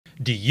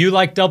Do you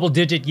like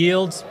double-digit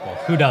yields? Well,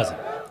 who doesn't?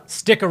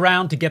 Stick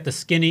around to get the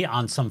skinny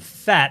on some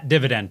fat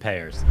dividend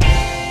payers.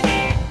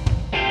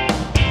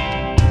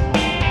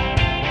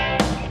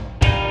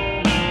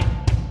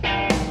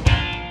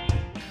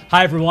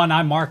 Hi everyone,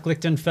 I'm Marc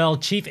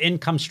Lichtenfeld, Chief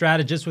Income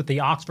Strategist with the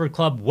Oxford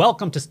Club.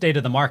 Welcome to State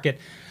of the Market.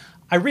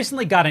 I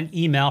recently got an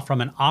email from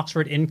an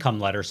Oxford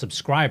Income Letter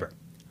subscriber.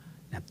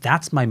 Now,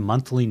 that's my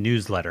monthly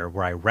newsletter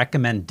where I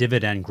recommend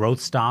dividend growth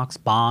stocks,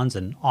 bonds,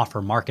 and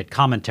offer market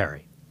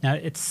commentary. Now,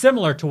 it's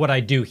similar to what I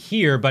do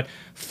here, but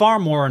far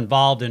more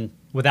involved and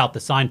without the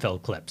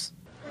Seinfeld clips.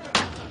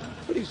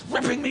 But he's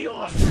ripping me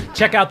off.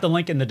 Check out the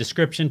link in the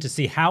description to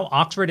see how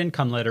Oxford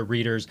Income Letter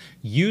readers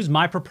use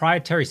my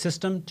proprietary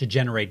system to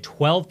generate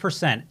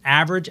 12%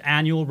 average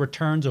annual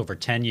returns over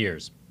 10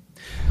 years.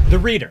 The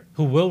reader,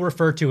 who we'll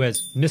refer to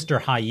as Mr.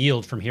 High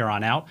Yield from here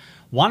on out,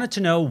 wanted to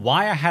know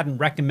why I hadn't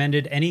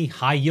recommended any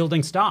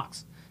high-yielding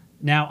stocks.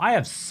 Now, I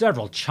have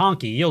several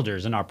chonky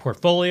yielders in our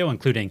portfolio,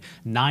 including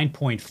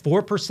 9.4%,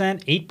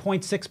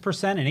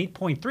 8.6%, and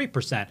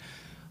 8.3%.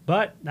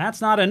 But that's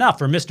not enough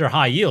for Mr.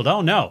 High Yield.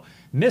 Oh no,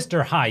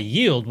 Mr. High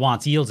Yield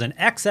wants yields in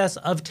excess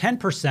of 10%,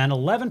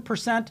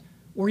 11%,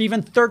 or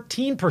even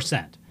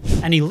 13%.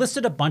 And he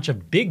listed a bunch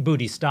of big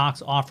booty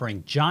stocks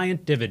offering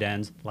giant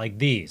dividends like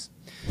these.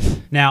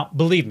 Now,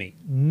 believe me,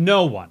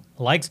 no one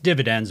likes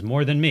dividends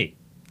more than me.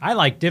 I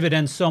like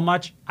dividends so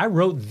much, I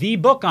wrote the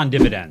book on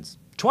dividends.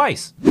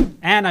 Twice.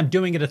 And I'm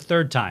doing it a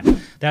third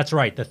time. That's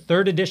right, the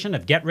third edition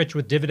of Get Rich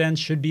with Dividends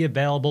should be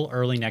available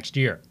early next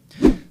year.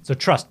 So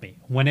trust me,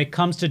 when it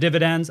comes to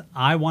dividends,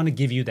 I want to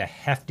give you the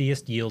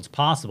heftiest yields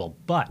possible,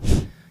 but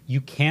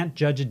you can't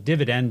judge a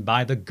dividend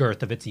by the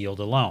girth of its yield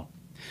alone.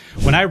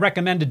 When I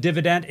recommend a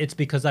dividend, it's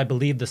because I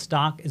believe the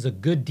stock is a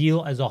good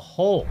deal as a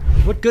whole.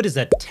 What good is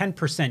a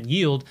 10%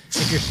 yield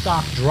if your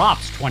stock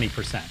drops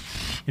 20%?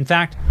 In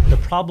fact, the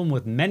problem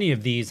with many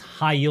of these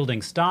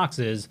high-yielding stocks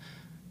is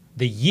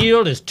the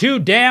yield is too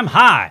damn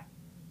high.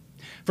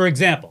 For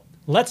example,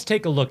 let's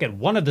take a look at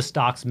one of the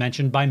stocks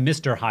mentioned by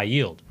Mr. High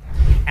Yield.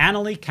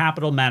 Annaly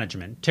Capital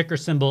Management, ticker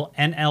symbol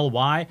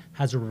NLY,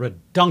 has a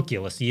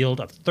redunculous yield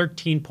of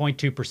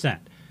 13.2%.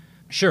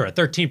 Sure, a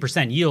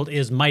 13% yield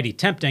is mighty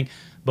tempting,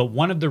 but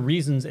one of the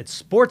reasons it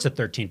sports a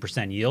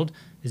 13% yield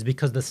is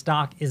because the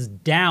stock is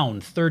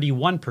down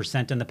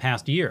 31% in the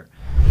past year.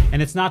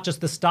 And it's not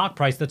just the stock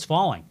price that's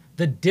falling.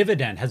 The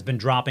dividend has been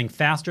dropping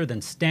faster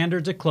than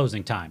standards at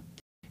closing time.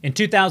 In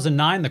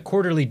 2009, the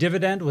quarterly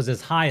dividend was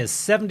as high as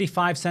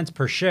 75 cents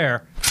per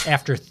share.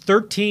 After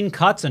 13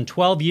 cuts in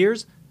 12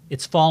 years,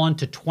 it's fallen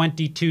to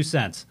 22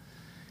 cents.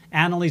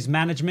 Annaly's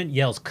management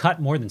yells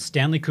cut more than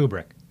Stanley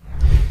Kubrick.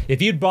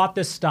 If you'd bought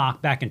this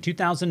stock back in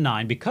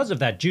 2009 because of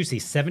that juicy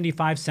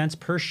 75 cents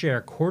per share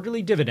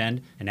quarterly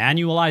dividend, an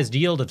annualized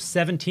yield of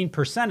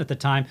 17% at the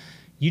time,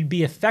 you'd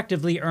be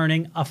effectively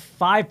earning a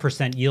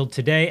 5% yield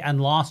today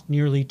and lost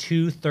nearly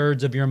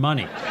 2/3 of your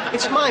money.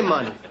 It's my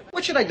money.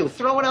 What should I do,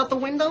 throw it out the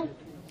window?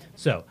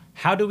 So,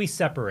 how do we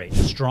separate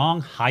strong,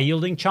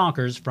 high-yielding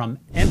chonkers from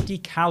empty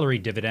calorie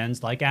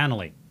dividends like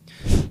Annaly?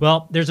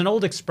 Well, there's an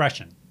old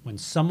expression. When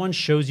someone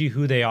shows you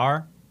who they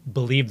are,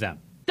 believe them.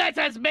 This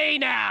is me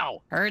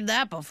now! Heard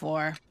that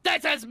before.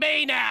 This is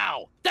me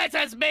now! This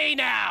is me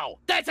now!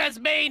 This is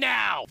me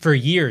now! For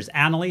years,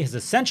 Annaly has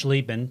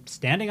essentially been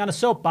standing on a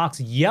soapbox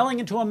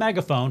yelling into a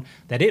megaphone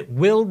that it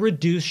will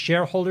reduce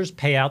shareholders'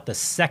 payout the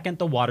second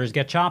the waters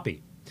get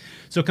choppy.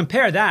 So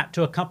compare that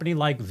to a company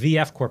like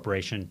VF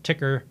Corporation,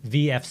 ticker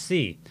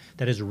VFC,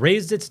 that has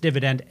raised its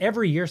dividend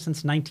every year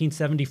since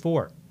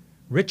 1974.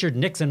 Richard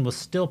Nixon was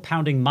still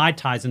pounding Mai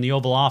Tais in the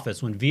Oval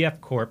Office when VF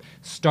Corp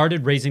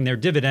started raising their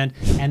dividend,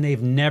 and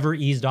they've never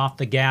eased off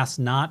the gas,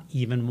 not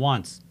even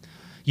once.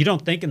 You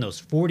don't think in those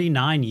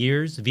 49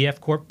 years VF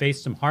Corp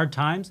faced some hard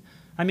times?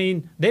 I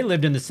mean, they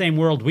lived in the same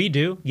world we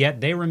do, yet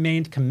they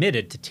remained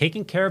committed to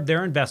taking care of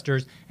their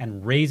investors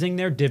and raising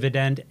their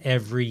dividend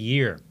every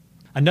year.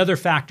 Another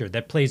factor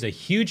that plays a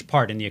huge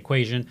part in the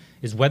equation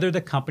is whether the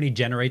company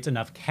generates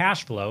enough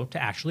cash flow to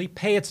actually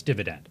pay its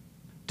dividend.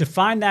 To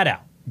find that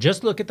out,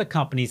 just look at the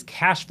company's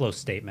cash flow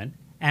statement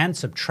and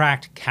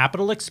subtract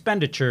capital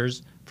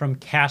expenditures from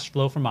cash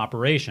flow from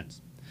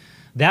operations.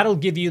 That'll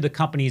give you the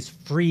company's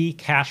free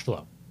cash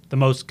flow, the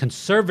most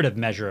conservative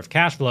measure of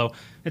cash flow.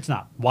 It's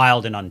not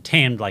wild and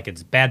untamed like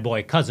its bad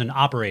boy cousin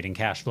operating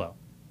cash flow.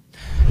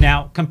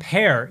 Now,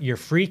 compare your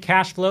free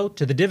cash flow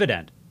to the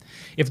dividend.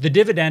 If the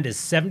dividend is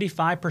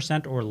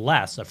 75% or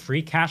less of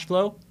free cash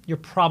flow, you're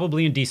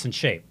probably in decent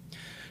shape.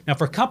 Now,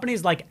 for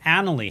companies like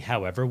Annaly,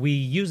 however, we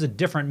use a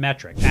different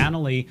metric.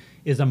 Annaly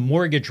is a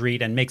mortgage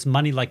REIT and makes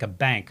money like a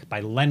bank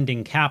by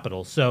lending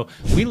capital, so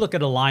we look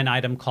at a line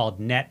item called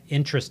net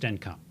interest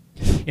income.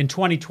 In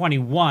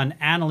 2021,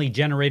 Annaly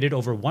generated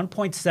over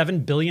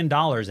 $1.7 billion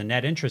in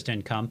net interest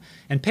income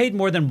and paid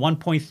more than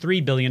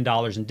 $1.3 billion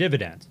in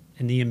dividends.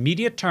 In the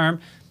immediate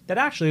term, that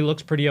actually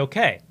looks pretty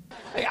okay.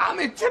 Hey, I'm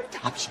in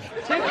tip-top shape.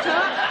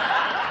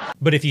 Tip-top?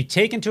 But if you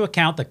take into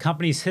account the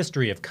company's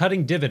history of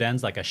cutting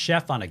dividends like a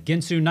chef on a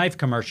Ginsu knife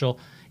commercial,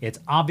 it's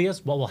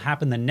obvious what will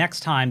happen the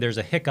next time there's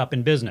a hiccup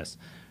in business.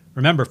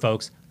 Remember,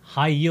 folks,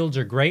 High yields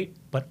are great,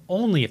 but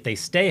only if they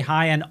stay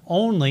high and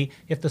only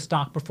if the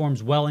stock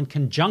performs well in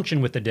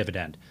conjunction with the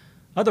dividend.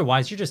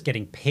 Otherwise, you're just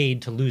getting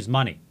paid to lose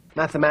money.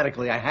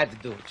 Mathematically, I had to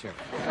do it,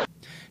 Chairman.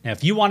 Now,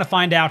 if you want to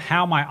find out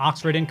how my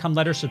Oxford Income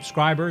Letter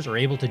subscribers are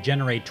able to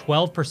generate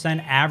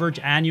 12% average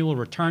annual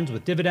returns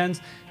with dividends,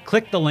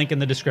 click the link in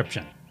the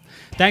description.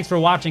 Thanks for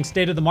watching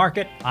State of the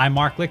Market. I'm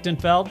Marc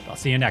Lichtenfeld. I'll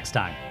see you next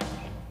time.